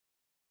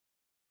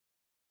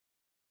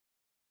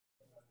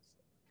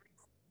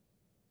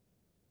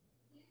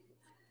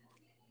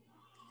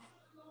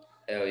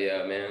Hell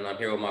yeah, man. I'm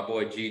here with my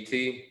boy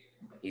GT.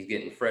 He's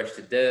getting fresh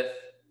to death,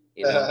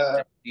 you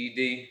know,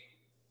 DD.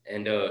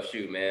 And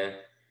shoot, man,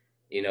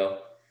 you know,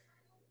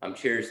 I'm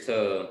cheers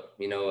to,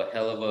 a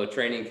hell of a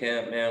training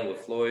camp, man, with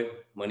Floyd,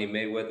 Money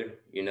Mayweather,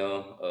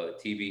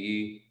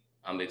 TBE.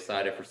 I'm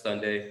excited for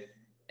Sunday.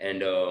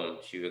 And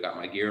shoot, I got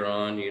my gear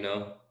on, Yeah,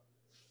 little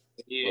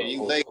you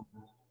old late.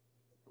 school,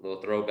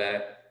 little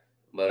throwback.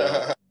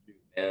 But shoot,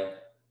 man.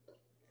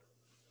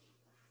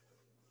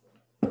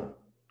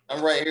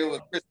 I'm right here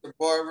with Christopher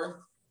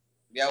Barber.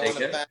 Y'all Say want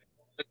to again? find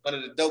one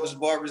of the dopest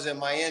barbers in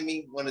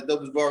Miami, one of the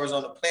dopest barbers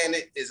on the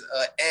planet is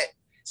at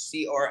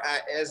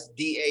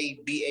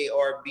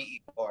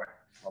CRISDABARBER,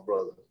 my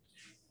brother.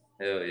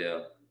 Hell yeah.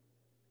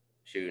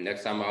 Shoot,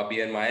 next time I'll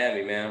be in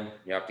Miami, man.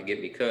 You have to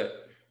get me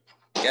cut.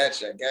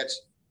 Gotcha.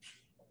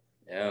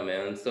 Yeah,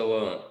 man.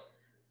 So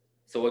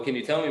what can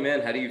you tell me, man?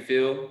 How do you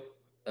feel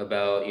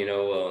about,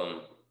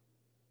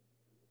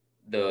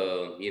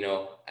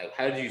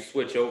 how did you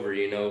switch over,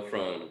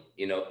 from,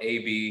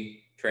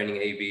 AB, training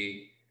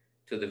AB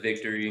to the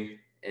victory,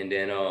 and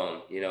then,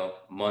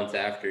 months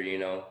after,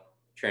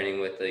 training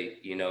with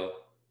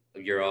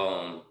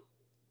your,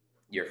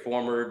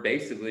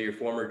 basically your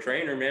former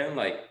trainer, man,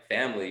 like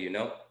family,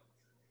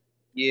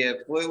 Yeah,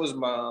 Floyd was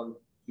my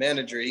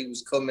manager. He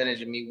was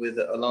co-managing me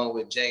along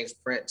with James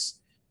Prince,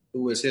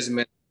 who was his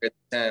manager at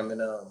the time. And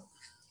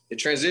the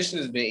transition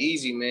has been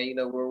easy, man. You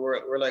know,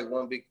 we're like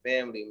one big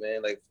family,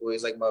 man. Like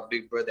Floyd's like my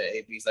big brother,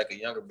 AB's like a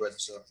younger brother.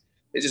 So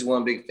it's just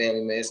one big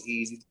family, man. It's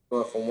easy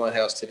going from one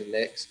house to the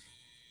next.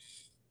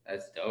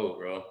 That's dope,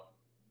 bro.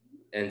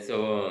 And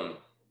so,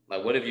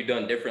 like, what have you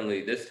done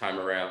differently this time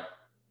around?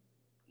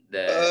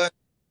 That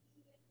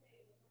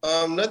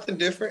Uh, Nothing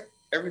different.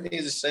 Everything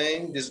is the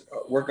same. Just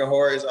working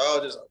hard is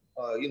all just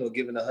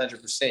giving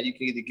 100%. You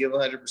can either give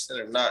 100%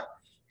 or not.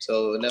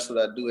 So, and that's what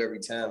I do every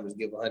time is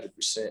give 100%.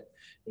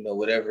 You know,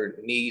 whatever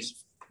it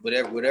needs,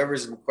 whatever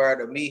is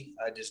required of me,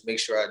 I just make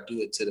sure I do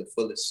it to the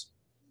fullest.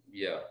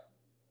 yeah,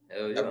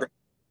 hell I yeah,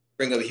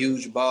 bring a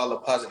huge ball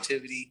of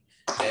positivity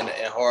and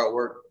hard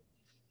work.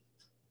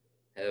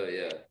 hell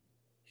yeah.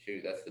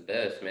 Shoot, that's the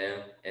best, man.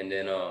 And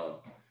then,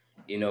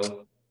 you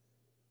know,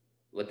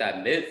 with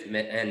that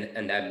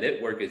and that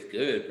mid work is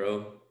good,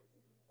 bro.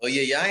 Oh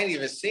yeah, y'all ain't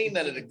even seen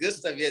none of the good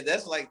stuff yet.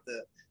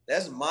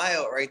 That's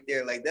mild right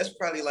there. Like that's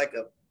probably like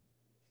a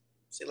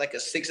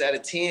 6 out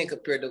of 10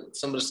 compared to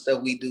some of the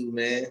stuff we do,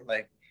 man.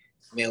 Like,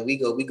 man, we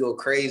go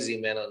crazy,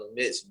 man, on the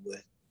mitts,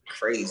 but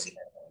crazy.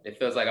 It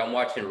feels like I'm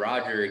watching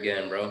Roger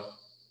again, bro.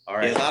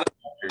 All Yeah, right,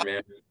 Roger,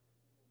 man.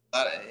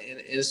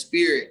 in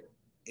spirit,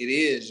 it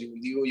is.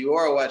 You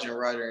are watching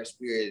Roger in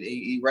spirit.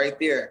 He right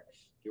there.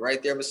 He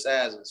right there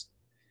beside us.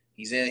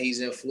 He's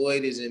in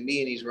Floyd, he's in me,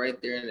 and he's right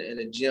there in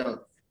the gym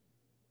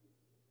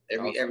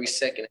every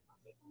second.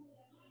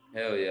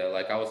 Hell yeah!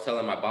 Like I was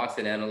telling my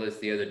boxing analyst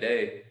the other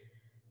day,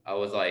 I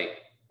was like,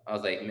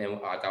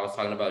 man, like I was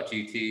talking about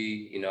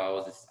GT.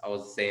 I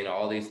was saying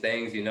all these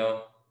things,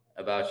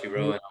 about you,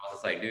 bro. And I was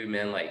just like, dude,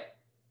 man, like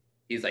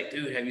he's like,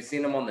 dude, have you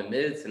seen him on the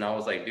mids? And I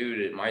was like, dude,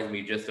 it reminds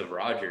me just of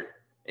Roger.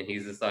 And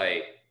he's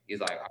like,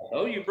 I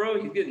told you, bro,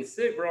 he's getting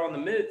sick, bro, on the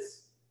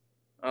mids.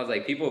 I was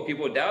like, people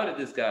doubted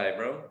this guy,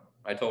 bro.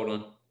 I told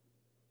him,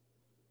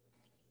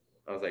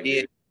 I was like,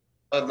 Yeah,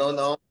 dude,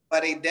 no,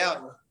 nobody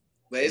doubting,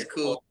 but it's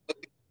cool.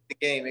 The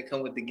game, it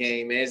come with the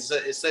game, man.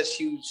 It's such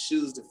huge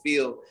shoes to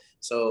fill.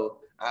 So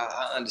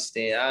I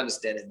understand. I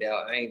understand the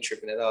doubt. I ain't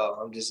tripping at all.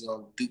 I'm just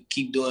gonna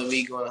keep doing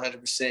me, going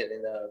 100%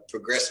 and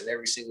progressing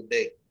every single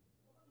day.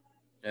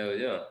 hell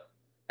yeah.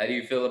 How do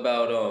you feel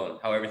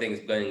about how everything's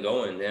been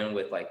going then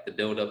with like the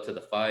build up to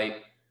the fight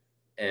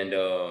and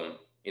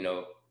you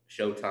know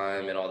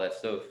Showtime and all that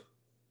stuff?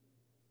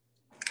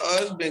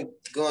 It's been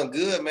going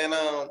good, man.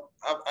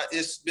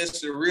 It's been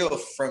surreal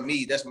from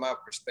me. That's my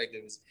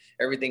perspective.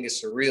 Everything is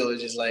surreal.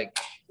 It's just like,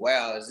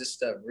 wow, is this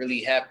stuff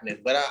really happening?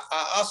 But I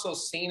also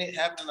seen it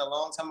happening a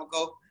long time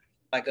ago.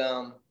 Like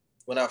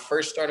when I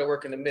first started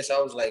working the Miss,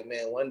 I was like,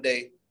 man, one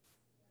day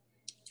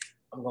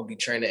I'm gonna be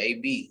training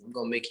AB. I'm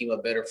gonna make him a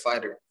better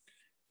fighter.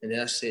 And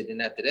then I said,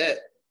 then after that,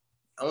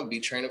 I'm gonna be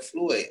training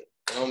Floyd.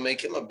 I'm gonna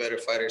make him a better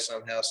fighter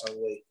somehow,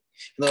 some way.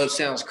 You know, it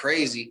sounds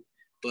crazy,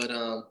 but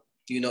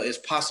it's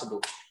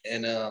possible.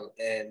 And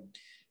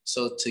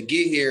so to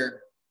get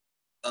here,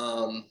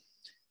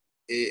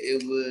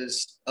 it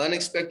was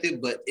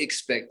unexpected but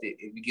expected,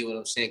 if you get what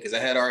I'm saying, because I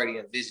had already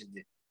envisioned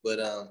it. But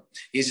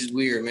it's just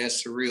weird, man.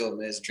 It's surreal,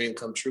 man. It's a dream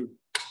come true.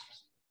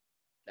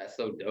 That's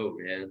so dope,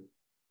 man.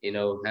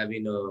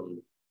 Having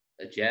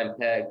a jam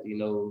packed,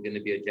 going to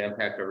be a jam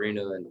packed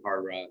arena in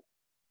Hard Rock.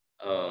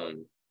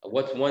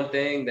 What's one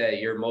thing that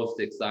you're most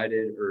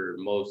excited or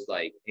most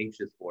like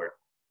anxious for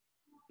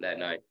that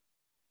night?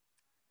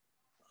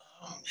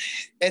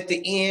 At the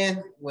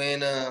end,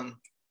 when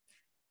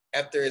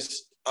after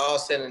it's all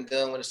said and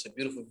done, when it's a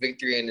beautiful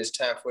victory and it's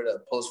time for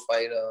the post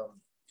fight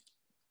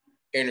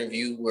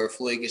interview where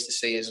Floyd gets to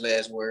say his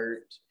last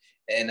words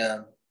and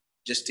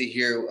just to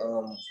hear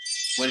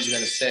what he's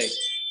going to say,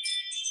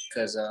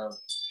 because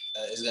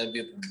it's going to be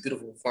a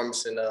beautiful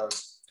performance. And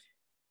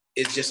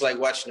it's just like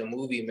watching a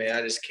movie, man.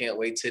 I just can't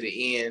wait to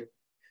the end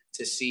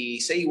to see.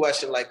 Say you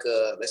watching like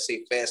let's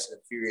say Fast and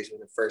the Furious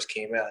when it first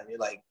came out, and you're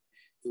like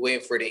you're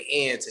waiting for the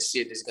end to see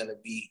if there's gonna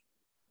be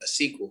a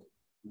sequel.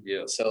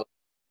 Yeah. So,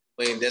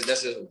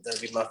 that's gonna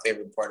be my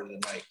favorite part of the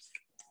night.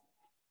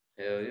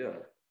 Hell yeah.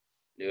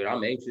 Dude,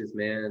 I'm anxious,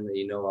 man.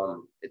 You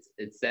know,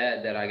 it's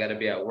sad that I gotta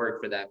be at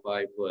work for that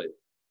fight, but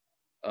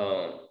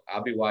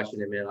I'll be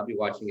watching it, man. I'll be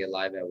watching it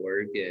live at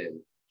work, and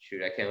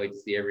shoot, I can't wait to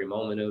see every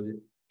moment of it.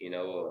 You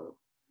know,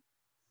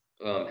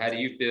 how do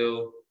you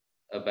feel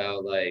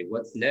about like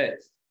what's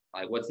next?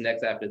 Like what's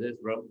next after this,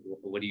 bro?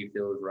 What do you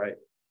feel is right?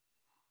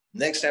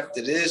 Next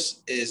after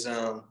this is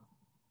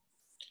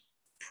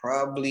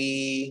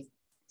probably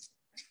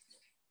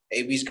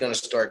AB's gonna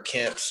start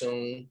camp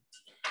soon.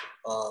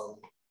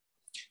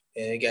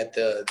 And they got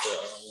the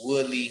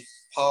Woodley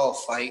Paul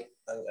fight.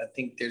 I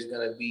think there's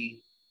gonna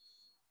be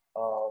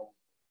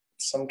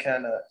some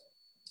kind of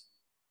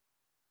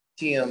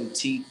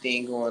TMT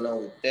thing going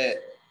on with that,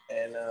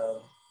 and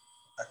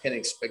I can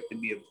expect to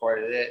be a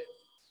part of that.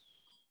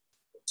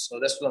 So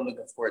that's what I'm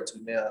looking forward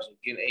to now. So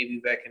getting AB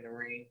back in the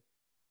ring,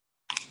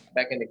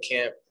 back in the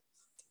camp,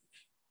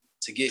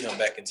 to get him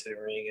back into the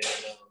ring,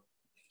 and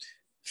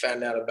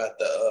find out about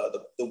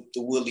the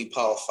Woodley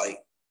Paul fight.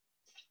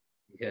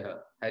 Yeah.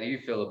 How do you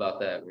feel about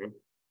that, man?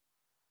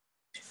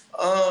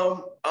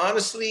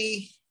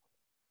 Honestly,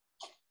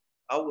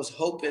 I was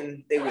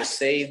hoping they would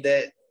save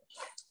that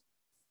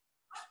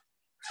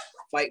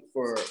fight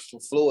for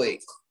Floyd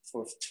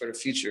for the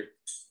future.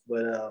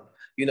 But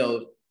you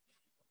know,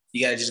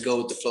 you gotta just go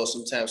with the flow.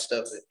 Sometimes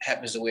stuff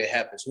happens the way it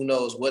happens. Who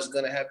knows what's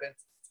gonna happen,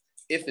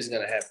 if it's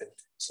gonna happen.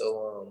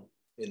 So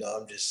you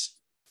know,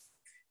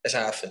 that's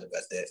how I feel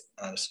about that,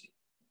 honestly.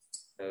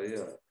 Hell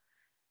yeah.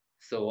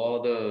 So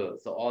all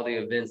the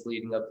events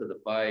leading up to the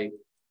fight,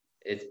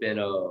 it's been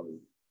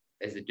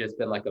has it just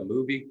been like a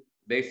movie?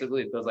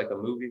 Basically, it feels like a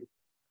movie.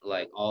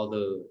 Like all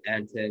the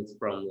antics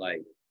from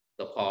like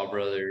the Paul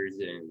brothers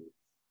and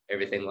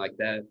everything like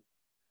that.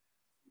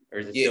 Or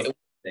is it still the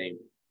same?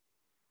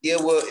 Yeah,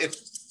 well, if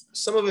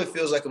some of it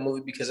feels like a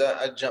movie because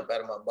I jump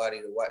out of my body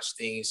to watch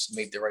things,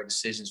 make the right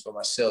decisions for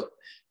myself,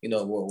 you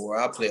know, where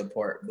I play a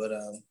part. But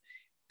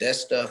that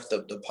stuff,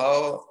 the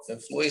Paul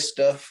and Floyd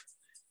stuff,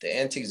 the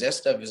antics, that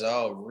stuff is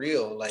all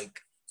real. Like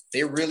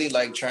they really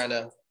like trying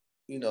to,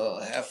 you know,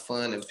 have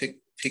fun and pick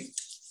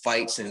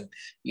fights and,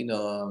 you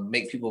know,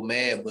 make people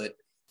mad. But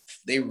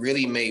they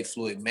really made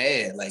Floyd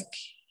mad. Like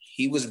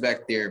he was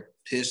back there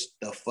pissed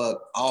the fuck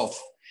off.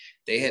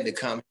 They had to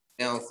calm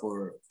down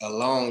for a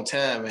long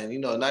time, and you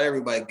know, not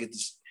everybody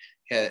gets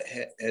had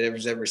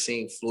ever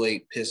seen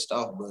Floyd pissed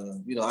off, but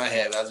you know, I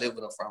have. I lived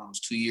with him for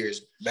almost 2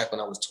 years back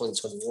when I was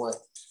 2021.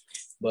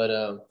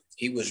 But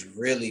he was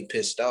really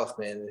pissed off,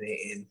 man,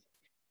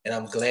 and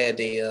I'm glad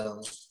they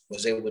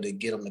was able to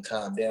get him to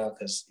calm down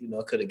because you know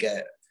it could have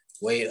got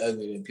way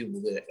uglier than people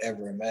would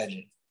ever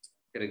imagine.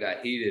 Could have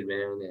got heated,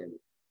 man, and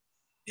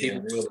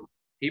people really.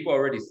 people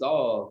already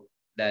saw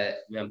that.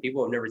 Man,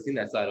 people have never seen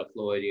that side of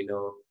Floyd, you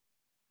know,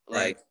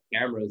 like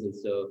cameras and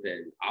stuff,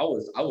 and I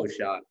was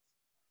shocked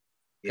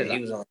because he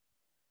was on.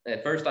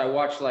 At first, I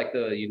watched like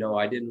the, you know,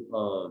 I didn't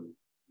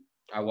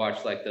I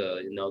watched like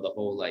the, you know, the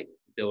whole like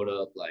build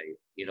up, like,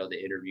 you know, the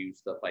interview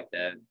stuff like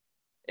that.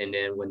 And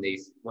then when they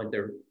went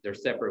their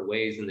separate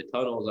ways in the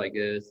tunnels, I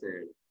guess,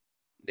 and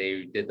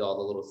they did all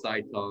the little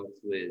side talks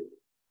with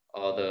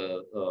all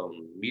the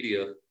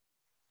media,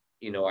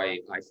 you know, I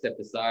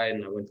stepped aside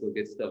and I went to go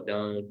get stuff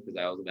done because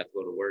I was about to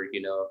go to work,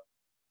 you know,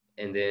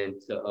 and then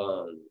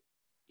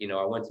you know,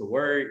 I went to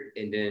work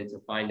and then to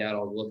find out I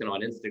was looking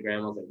on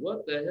Instagram, I was like,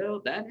 what the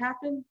hell? That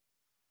happened?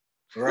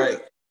 Right.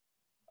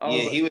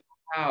 Yeah, he was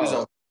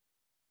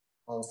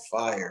on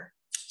fire.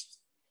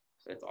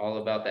 It's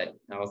all about that.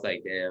 I was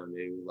like, damn,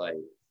 dude. Like,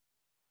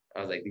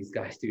 I was like, these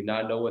guys do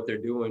not know what they're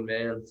doing,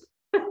 man.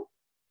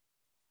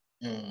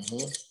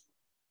 Mm-hmm.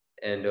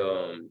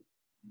 And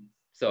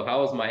so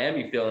how is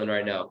Miami feeling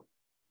right now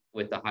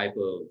with the hype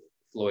of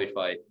Floyd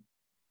fight?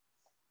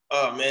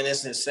 Oh man,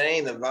 it's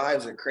insane. The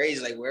vibes are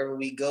crazy. Like wherever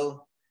we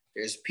go,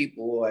 there's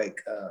people like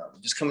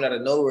just coming out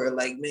of nowhere,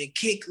 like, man,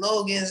 kick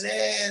Logan's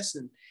ass,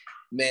 and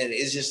man,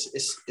 it's just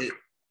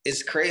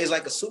it's crazy. It's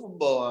like a Super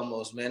Bowl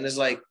almost, man. It's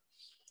like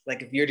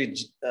if you're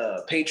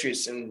the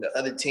Patriots and the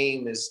other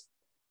team is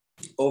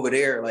over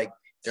there, like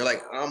they're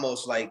like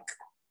almost like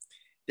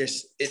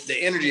the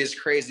energy is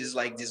crazy. It's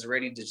like just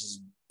ready to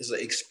just it's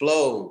like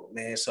explode,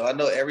 man. So I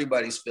know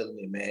everybody's feeling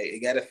it, man. You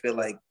got to feel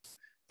like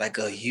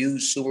a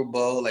huge Super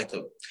Bowl, like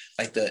the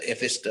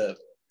if it's the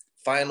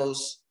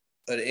finals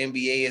of the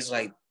NBA, is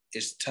like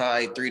it's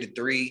tied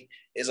 3-3.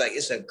 It's like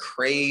it's a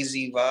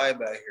crazy vibe out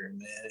here,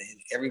 man.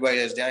 And everybody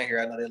that's down here,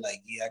 I know they're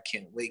like, yeah, I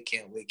can't wait.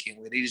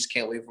 They just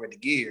can't wait for it to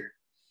get here.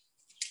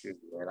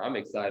 Man, I'm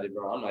excited,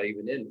 bro. I'm not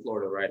even in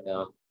Florida right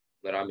now,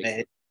 but I'm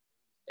excited.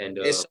 And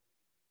it's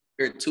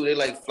here too. They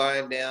like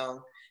flying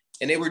down,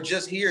 and they were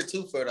just here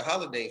too for the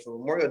holiday for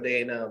Memorial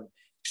Day, and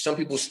some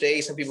people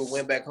stayed, some people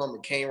went back home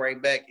and came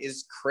right back.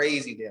 It's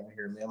crazy down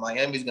here, man.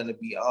 Miami's gonna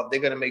be off. They're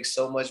gonna make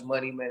so much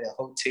money, man, in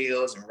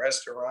hotels and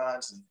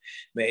restaurants, and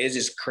man, it's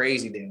just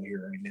crazy down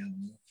here right now,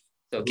 man.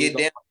 So get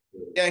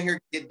down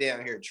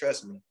here.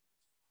 Trust me.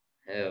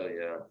 Hell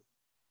yeah.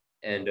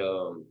 And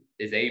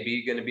is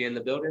AB gonna be in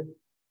the building?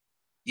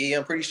 Yeah,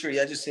 I'm pretty sure.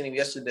 Yeah, I just seen him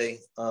yesterday.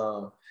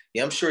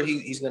 Yeah, I'm sure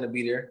he's gonna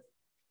be there.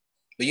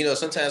 But you know,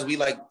 sometimes we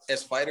like,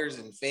 as fighters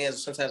and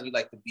fans, sometimes we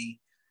like to be,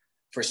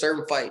 for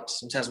certain fights,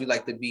 sometimes we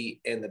like to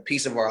be in the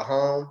peace of our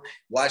home,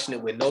 watching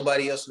it with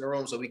nobody else in the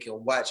room, so we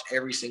can watch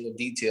every single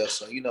detail.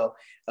 So you know,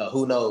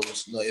 who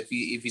knows? You know, if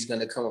he's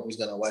gonna come up, he's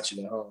gonna watch it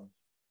at home.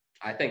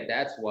 I think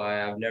that's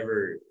why I've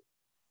never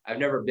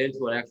been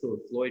to an actual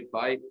Floyd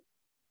fight.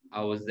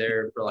 I was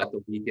there for like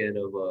the weekend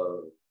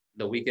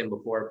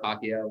before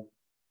Pacquiao,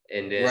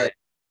 and then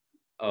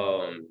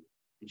right.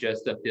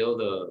 Just to feel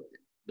the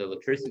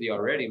electricity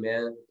already,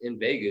 man, in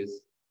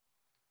Vegas,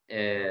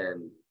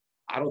 and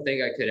I don't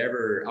think I could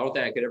ever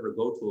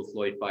go to a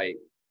Floyd fight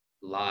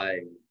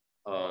live,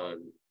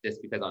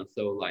 just because I'm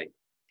so like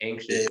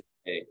anxious.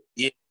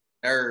 Yeah,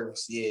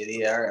 nerves.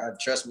 Yeah.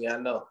 Trust me, I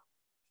know.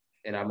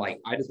 And I'm like,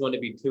 I just want to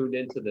be tuned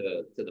into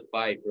the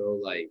fight, bro.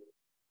 Like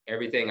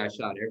everything, I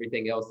shot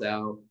everything else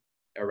out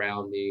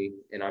around me,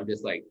 and I'm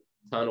just like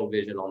tunnel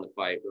vision on the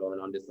fight, bro.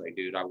 And I'm just like,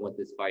 dude, I want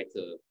this fight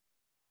to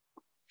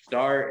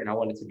start, and I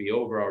want it to be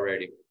over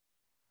already.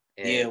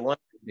 And yeah, one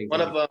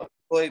of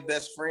Floyd's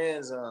best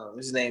friends,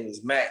 his name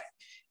is Matt,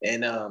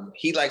 and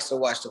he likes to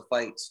watch the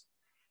fights.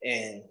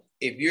 And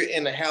if you're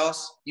in the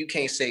house, you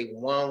can't say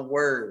one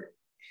word.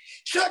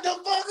 Shut the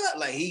fuck up!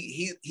 Like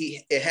he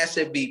it has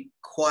to be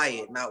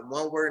quiet, not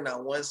one word,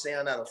 not one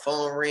sound, not a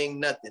phone ring,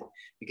 nothing,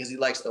 because he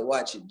likes to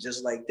watch it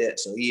just like that.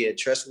 So yeah,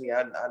 trust me,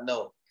 I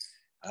know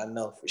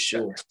for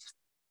sure.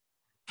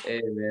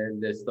 Hey man,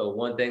 that's the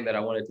one thing that I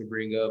wanted to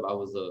bring up. I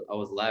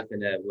was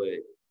laughing at what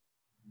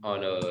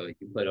on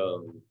you put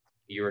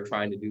you were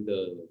trying to do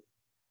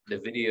the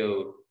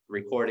video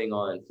recording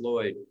on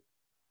Floyd.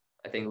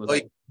 I think it was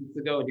like weeks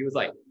ago, and he was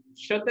like,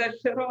 "Shut that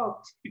shit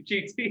off,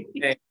 GT."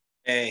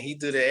 And he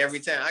do that every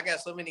time. I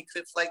got so many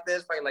clips like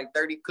this, probably like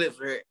 30 clips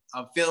where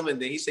I'm filming.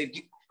 Then he said,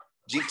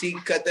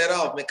 "GT, cut that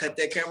off, man. Cut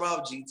that camera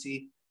off,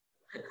 GT."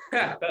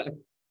 Yeah,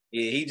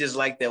 he just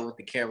like that with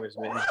the cameras,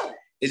 man.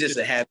 It's just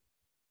a habit.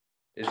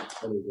 It's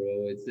funny,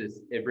 bro. It's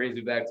just, it brings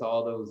me back to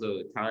all those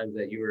times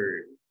that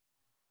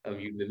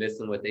you've been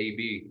missing with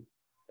AB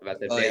about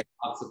the damn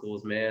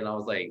popsicles, man. I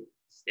was like,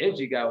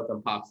 stingy guy with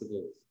them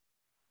popsicles.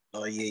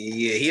 Oh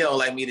yeah. He don't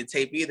like me to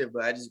tape either,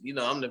 but I just, you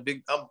know, I'm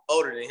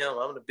older than him.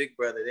 I'm the big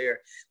brother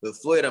there. With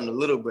Floyd, I'm the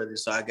little brother,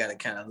 so I gotta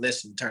kind of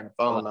listen, turn the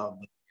phone off.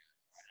 But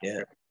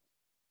yeah.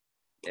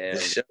 And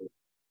sure.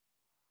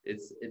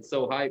 It's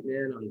so hype,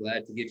 man. I'm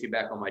glad to get you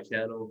back on my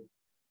channel.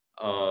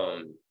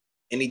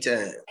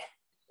 Anytime.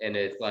 And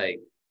it's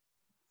like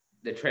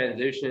the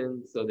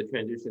transition. So the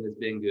transition has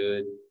been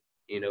good,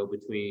 you know,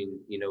 between,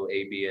 you know,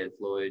 AB and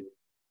Floyd.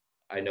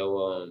 I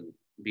know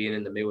being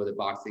in the Mayweather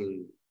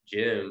boxing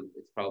gym,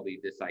 it's probably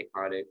this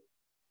iconic,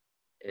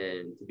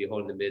 and to be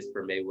holding the mitts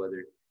for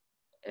Mayweather,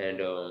 and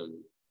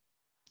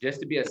just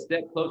to be a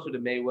step closer to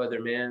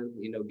Mayweather, man.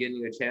 You know,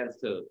 getting a chance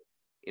to,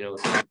 you know,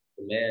 see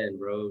the man,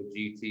 bro,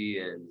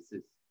 GT, and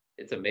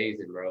it's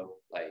amazing, bro.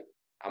 Like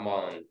I'm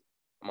on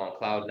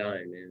cloud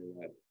nine, man.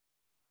 Like,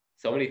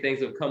 so many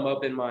things have come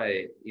up in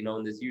my, you know,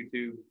 in this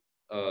YouTube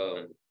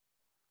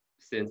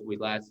since we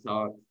last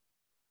talked.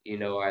 You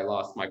know, I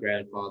lost my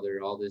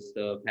grandfather. All this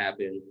stuff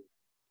happened.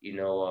 You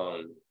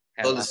know,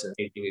 had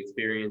life-changing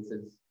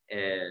experiences,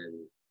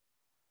 and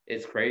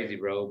it's crazy,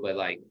 bro. But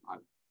like,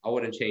 I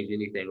wouldn't change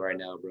anything right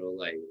now, bro.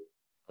 Like,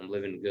 I'm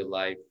living a good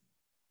life,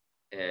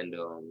 and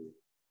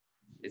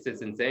it's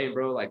insane,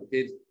 bro. Like,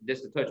 it's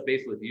just to touch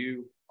base with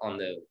you on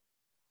the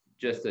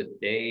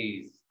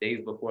days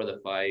before the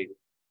fight,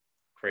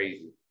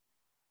 crazy.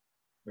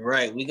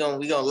 Right, we gonna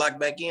lock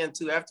back in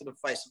too after the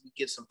fight, so we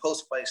get some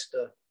post-fight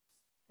stuff.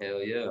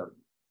 Hell yeah.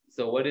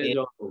 So what did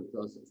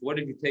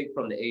you take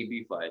from the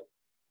AB fight?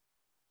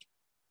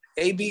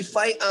 AB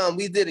fight,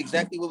 we did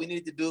exactly what we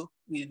needed to do.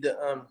 We needed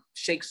to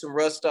shake some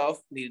rust off.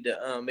 We needed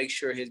to make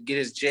sure get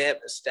his jab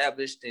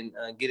established and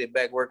get it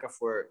back working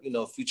for, you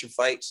know, future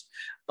fights.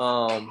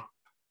 A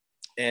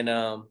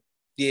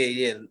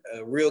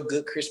real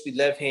good crispy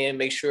left hand.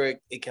 Make sure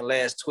it can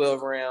last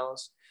 12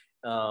 rounds.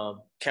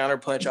 Counter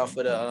punch off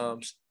of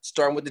the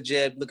starting with the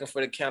jab, looking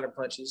for the counter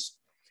punches,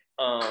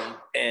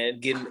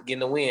 and getting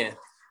the win.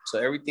 So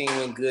everything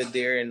went good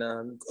there. And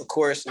of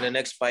course, in the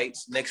next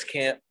fights, next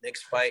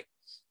fight,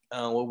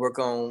 we'll work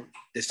on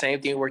the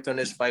same thing we worked on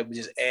this fight, but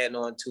just adding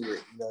on to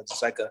it. You know,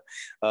 just like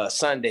a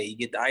sundae. You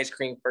get the ice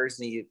cream first,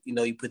 and you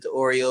put the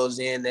Oreos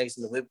in next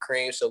and the whipped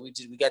cream. So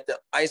we got the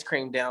ice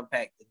cream down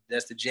packed.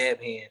 That's the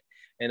jab hand,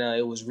 and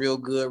it was real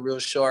good, real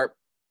sharp,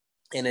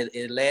 and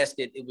it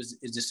lasted.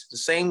 It's just the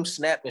same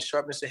snap and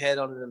sharpness it had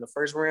on it in the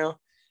first round.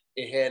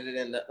 It had it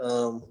in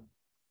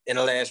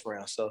the last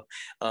round. So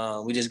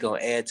we just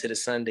gonna add to the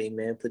sundae,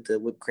 man. Put the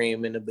whipped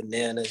cream and the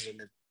bananas and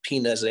the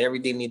peanuts.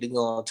 Everything need to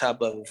go on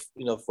top of it,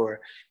 you know, for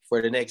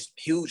the next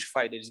huge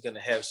fight that he's gonna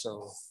have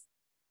soon.